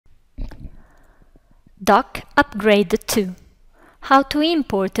Dock Upgrade 2. How to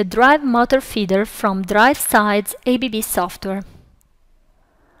import a drive motor feeder from DriveSides ABB software.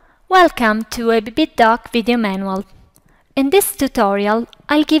 Welcome to ABB Dock Video Manual. In this tutorial,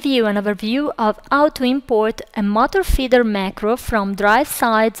 I'll give you an overview of how to import a motor feeder macro from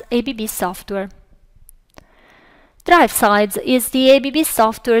DriveSides ABB software. DriveSides is the ABB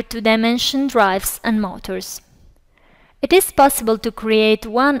software to dimension drives and motors. It is possible to create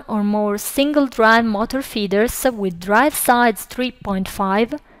one or more single drive motor feeders with DriveSides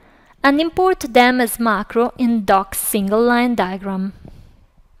 3.5 and import them as macro in Dock single line diagram.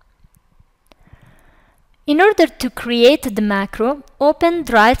 In order to create the macro, open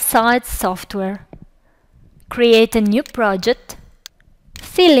DriveSides software. Create a new project,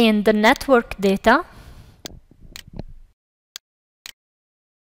 fill in the network data,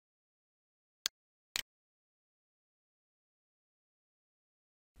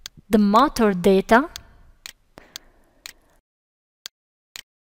 the motor data,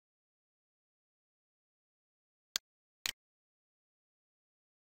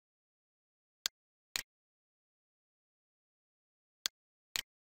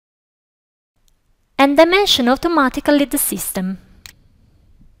 and dimension automatically the system.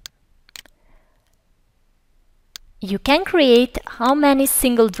 You can create how many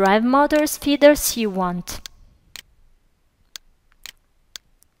single drive motors feeders you want.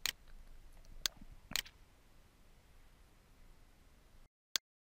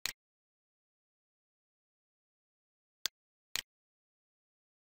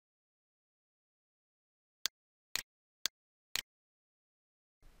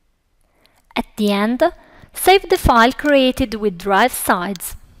 At the end, save the file created with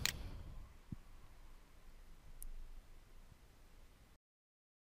DriveSides.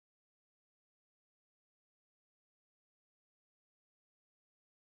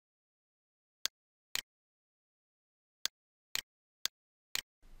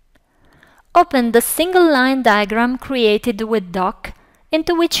 Open the single line diagram created with Dock,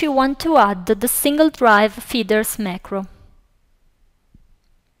 into which you want to add the single drive feeders macro.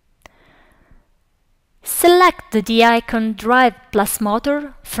 Select the icon Drive plus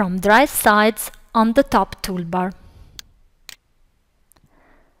Motor from DriveSides on the top toolbar.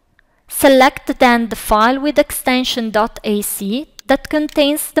 Select then the file with extension .ac that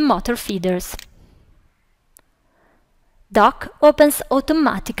contains the motor feeders. Dock opens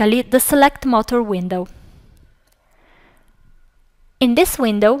automatically the Select Motor window. In this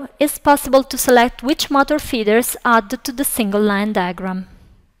window, it's possible to select which motor feeders add to the single line diagram.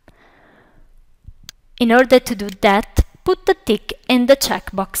 In order to do that, put the tick in the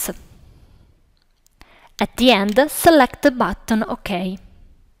checkbox. At the end, select the button OK.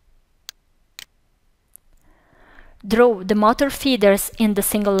 Draw the motor feeders in the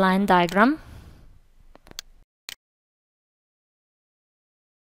single line diagram.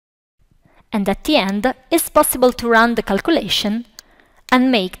 And at the end, it's possible to run the calculation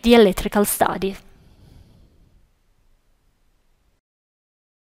and make the electrical study.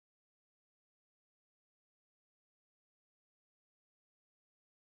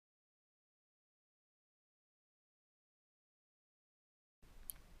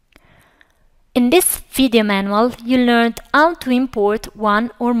 In this video manual, you learned how to import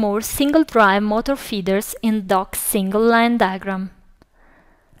one or more single drive motor feeders in Dock single line diagram.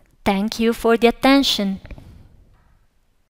 Thank you for the attention.